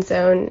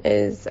Mascon.zone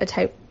is a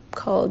type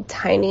called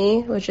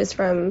Tiny, which is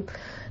from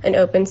an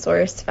open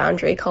source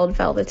foundry called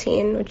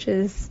Velveteen, which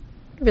is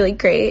really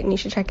great, and you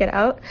should check it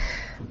out.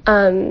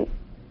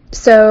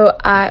 So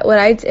what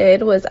I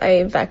did was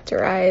I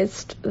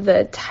vectorized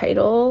the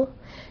title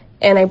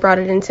and I brought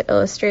it into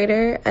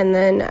Illustrator, and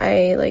then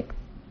I like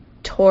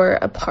tore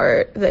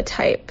apart the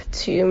type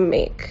to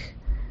make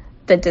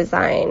the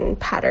design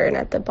pattern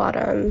at the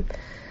bottom.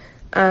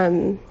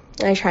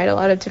 I tried a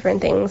lot of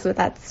different things, but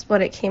that's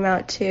what it came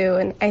out to.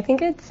 And I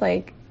think it's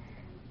like,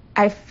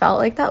 I felt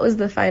like that was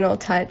the final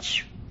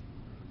touch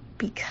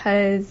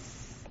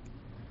because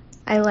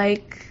I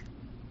like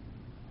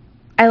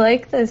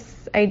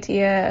this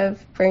idea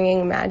of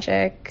bringing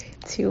magic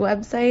to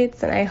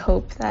websites, and I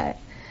hope that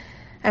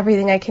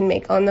everything I can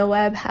make on the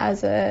web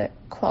has a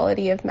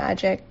quality of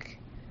magic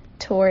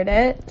toward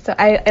it. So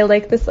I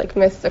like this like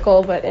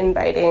mystical but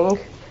inviting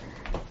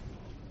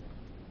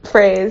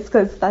phrase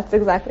because that's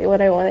exactly what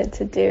I wanted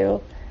to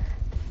do.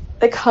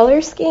 The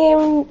color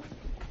scheme,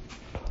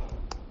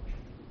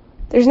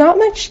 there's not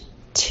much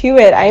to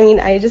it. I mean,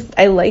 I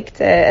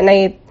liked it, and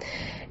I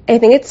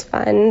think it's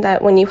fun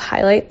that when you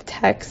highlight the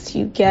text,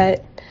 you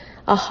get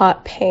a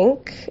hot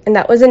pink, and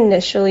that was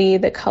initially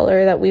the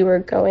color that we were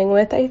going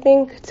with, I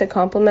think, to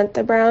complement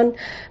the brown,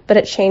 but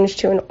it changed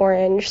to an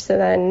orange, so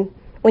then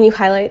when you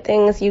highlight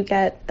things, you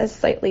get a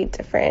slightly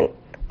different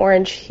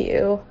orange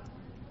hue,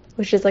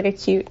 which is like a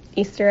cute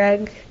Easter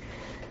egg.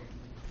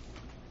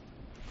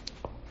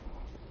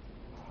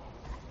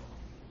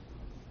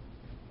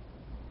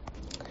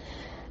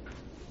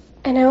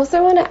 And I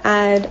also want to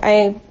add,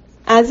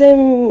 as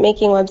I'm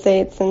making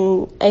websites,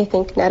 and I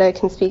think Netta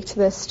can speak to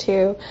this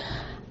too,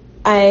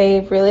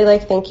 I really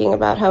like thinking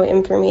about how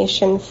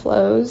information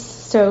flows.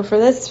 So for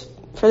this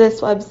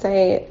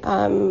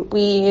website,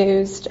 we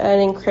used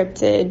an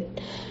encrypted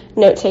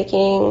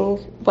note-taking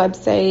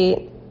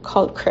website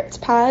called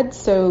CryptPad.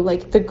 So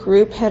like the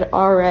group had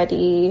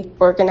already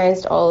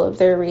organized all of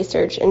their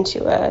research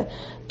into a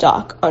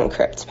doc on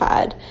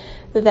CryptPad.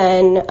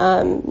 Then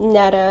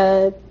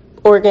Netta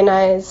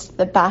organized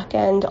the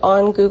backend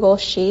on Google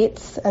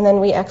Sheets, and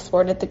then we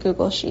exported the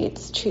Google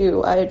Sheets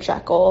to a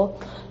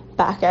Jekyll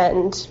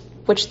backend,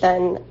 which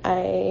then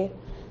I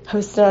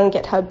hosted on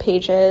GitHub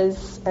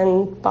Pages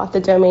and bought the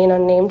domain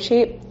on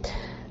Namecheap.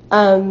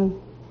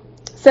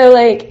 So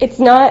like it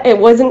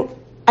wasn't,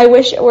 I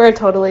wish it were a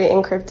totally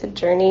encrypted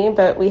journey,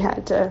 but we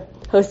had to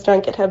host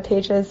on GitHub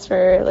Pages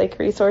for like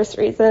resource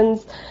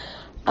reasons.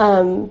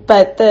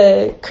 But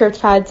the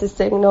CryptPad to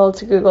Signal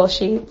to Google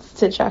Sheets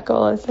to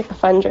Jekyll is like a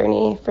fun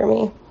journey for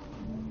me.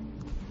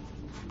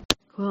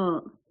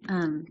 Cool.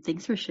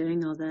 Thanks for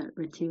sharing all that,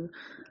 Ritu.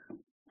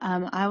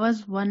 I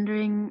was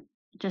wondering,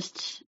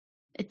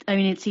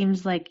 it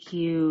seems like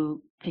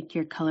you pick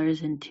your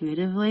colors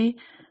intuitively,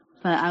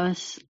 but I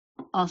was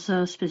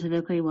also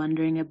specifically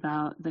wondering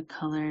about the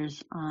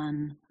colors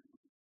on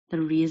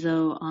the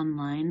Riso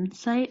online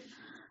site.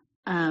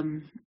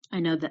 I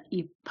know that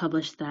you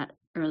published that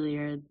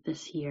earlier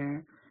this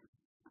year.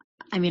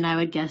 I mean, I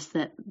would guess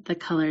that the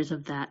colors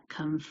of that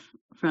come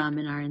from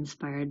and are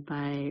inspired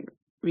by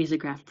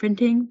risograph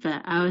printing,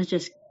 but I was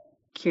just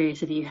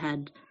curious if you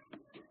had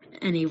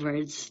any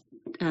words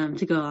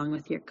to go along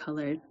with your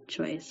color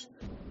choice.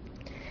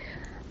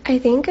 I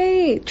think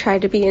I try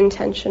to be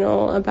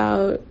intentional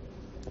about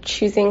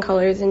choosing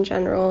colors in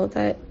general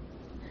that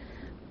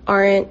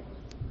aren't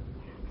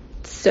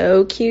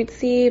so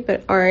cutesy,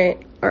 but are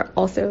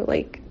also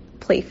like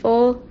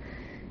playful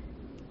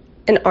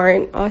and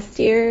aren't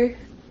austere.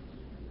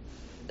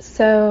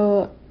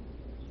 So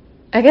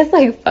I guess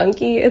like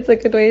funky is a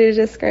good way to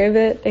describe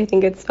it. I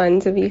think it's fun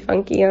to be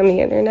funky on the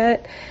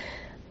internet.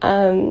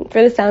 For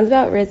the Sounds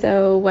About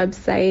Rizzo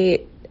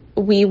website,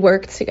 we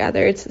worked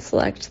together to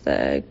select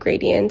the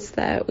gradients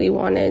that we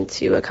wanted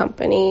to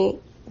accompany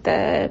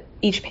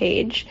each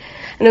page.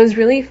 And it was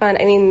really fun.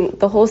 I mean,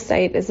 the whole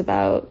site is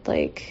about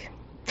like,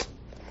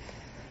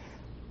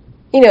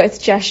 it's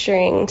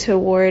gesturing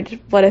toward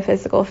what a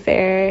physical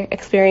fair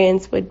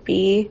experience would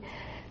be.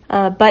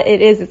 But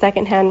it is a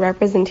secondhand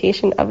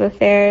representation of a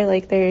fair.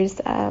 Like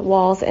there's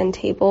walls and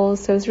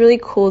tables. So it's really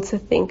cool to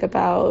think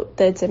about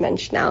the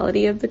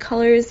dimensionality of the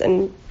colors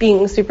and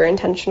being super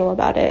intentional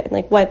about it. And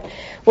like what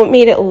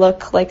made it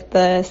look like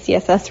the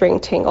CSS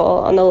rectangle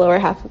on the lower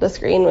half of the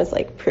screen was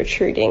like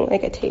protruding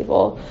like a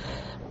table.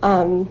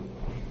 I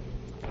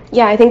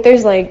think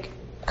there's like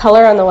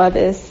color on the web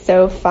is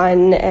so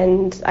fun,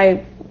 and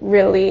I'm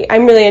really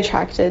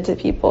attracted to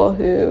people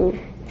who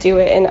do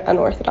it in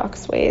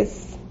unorthodox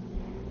ways.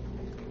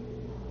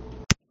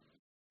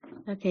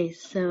 Okay,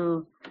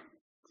 so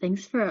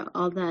thanks for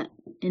all that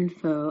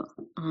info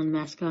on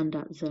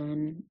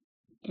Mascon.zone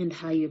and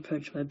how you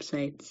approach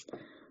websites.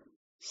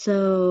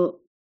 So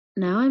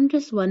now I'm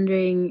just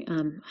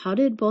wondering, how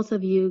did both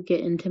of you get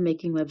into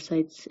making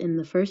websites in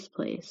the first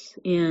place?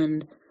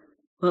 And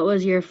what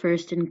was your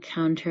first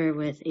encounter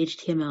with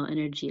HTML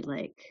energy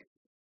like?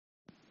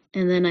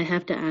 And then I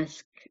have to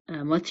ask,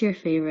 what's your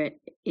favorite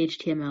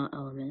HTML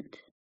element?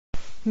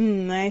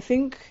 I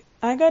think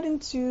I got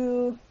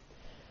into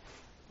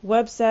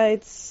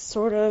websites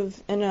sort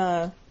of in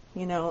a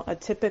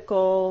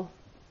typical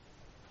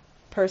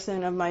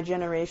person of my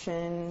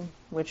generation,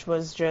 which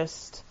was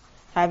just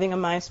having a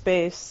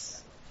MySpace,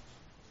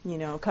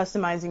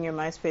 customizing your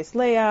MySpace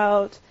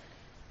layout,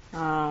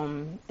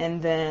 and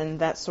then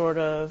that sort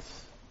of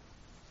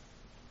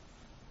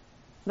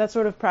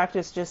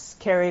practice just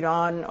carried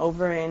on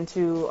over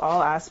into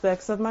all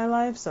aspects of my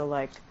life. So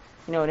like,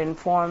 it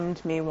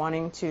informed me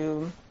wanting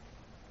to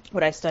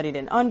what I studied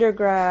in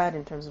undergrad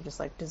in terms of just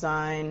like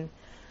design,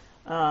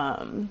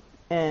 and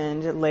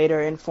it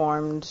later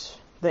informed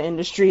the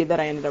industry that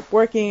I ended up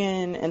working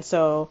in. And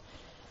so,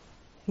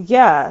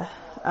 but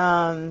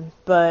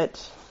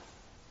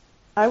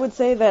I would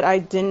say that I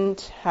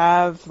didn't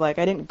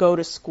go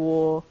to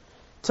school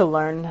to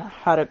learn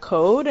how to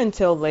code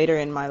until later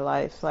in my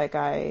life. Like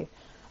I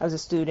was a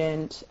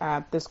student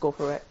at the School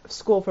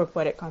for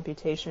Poetic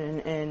Computation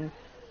in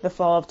the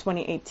fall of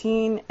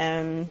 2018,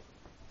 and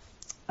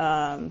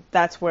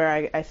that's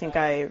where I think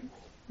I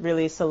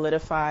really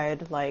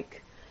solidified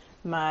like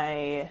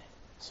my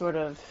sort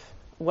of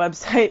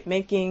website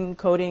making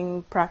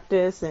coding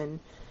practice, and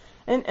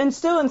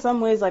still in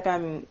some ways like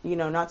I'm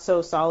not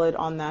so solid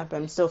on that, but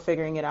I'm still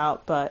figuring it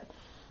out. But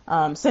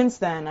since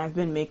then I've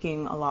been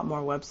making a lot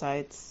more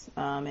websites,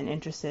 and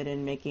interested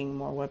in making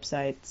more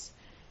websites.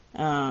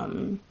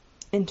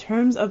 In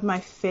terms of my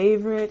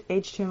favorite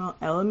HTML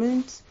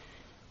element,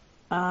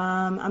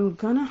 I'm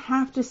gonna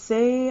have to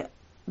say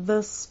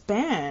the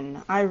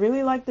span. I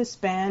really like the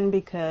span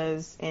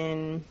because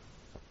in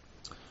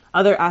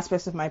other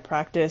aspects of my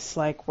practice,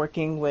 like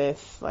working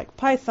with like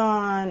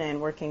Python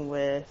and working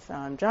with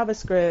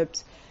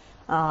JavaScript,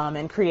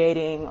 and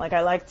creating, like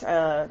I like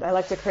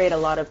to create a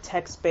lot of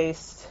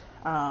text-based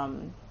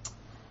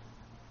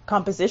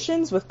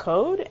compositions with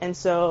code. And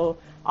so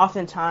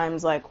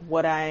oftentimes like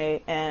what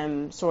I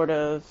am sort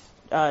of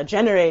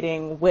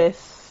generating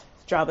with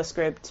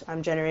JavaScript,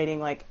 I'm generating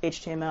like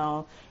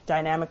HTML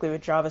dynamically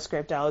with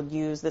JavaScript. I'll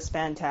use the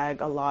span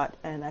tag a lot,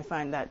 and I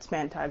find that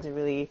span tags are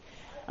really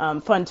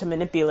fun to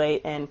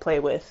manipulate and play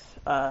with.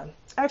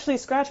 Actually,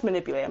 scratch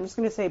manipulate. I'm just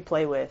going to say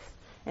play with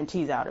and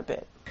tease out a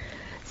bit.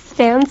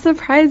 Span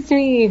surprised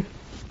me.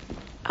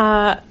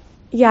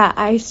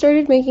 I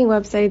started making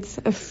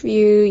websites a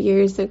few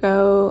years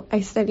ago. I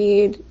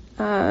studied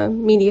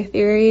media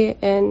theory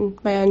in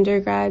my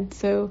undergrad,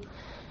 so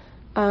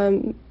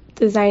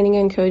designing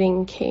and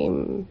coding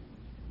came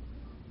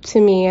to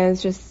me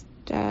as just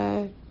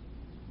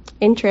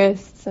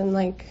interests and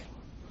like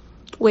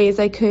ways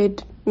I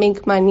could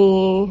make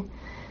money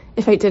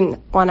if I didn't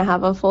want to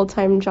have a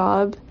full-time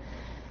job.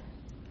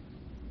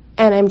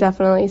 And I'm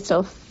definitely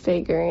still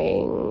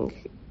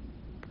figuring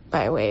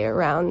my way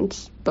around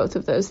both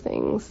of those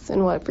things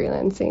and what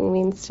freelancing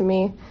means to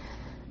me.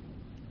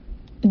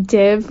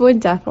 Div would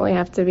definitely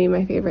have to be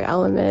my favorite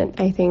element.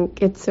 I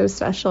think it's so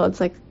special. It's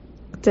like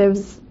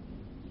Div's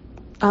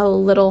a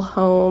little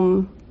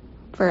home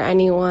for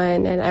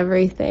anyone and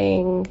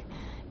everything.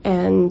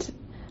 And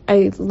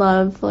I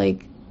love the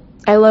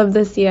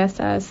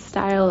CSS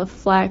style of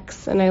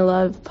Flex, and I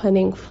love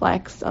putting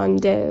Flex on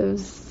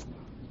divs.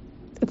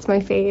 It's my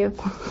fave.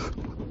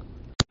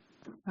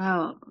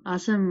 Wow,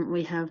 awesome.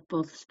 We have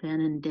both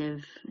span and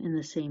div in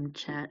the same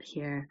chat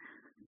here,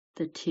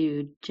 the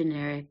two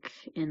generic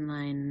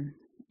inline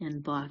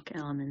and block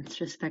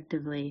elements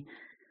respectively.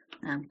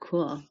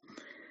 Cool.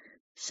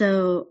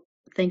 So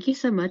thank you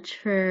so much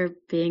for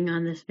being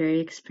on this very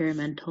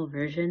experimental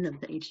version of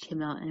the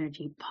HTML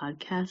Energy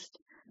podcast.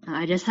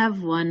 I just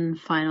have one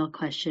final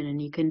question,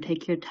 and you can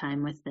take your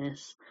time with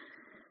this.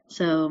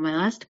 So my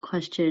last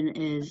question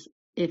is,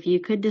 if you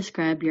could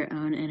describe your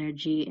own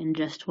energy in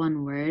just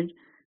one word,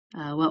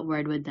 what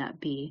word would that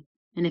be?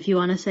 And if you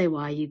want to say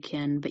why, you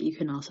can, but you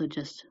can also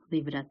just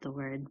leave it at the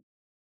word.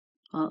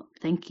 Well,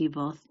 thank you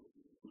both.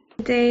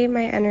 Today,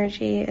 my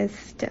energy is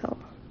still.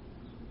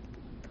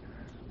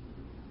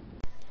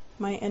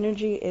 My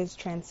energy is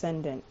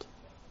transcendent.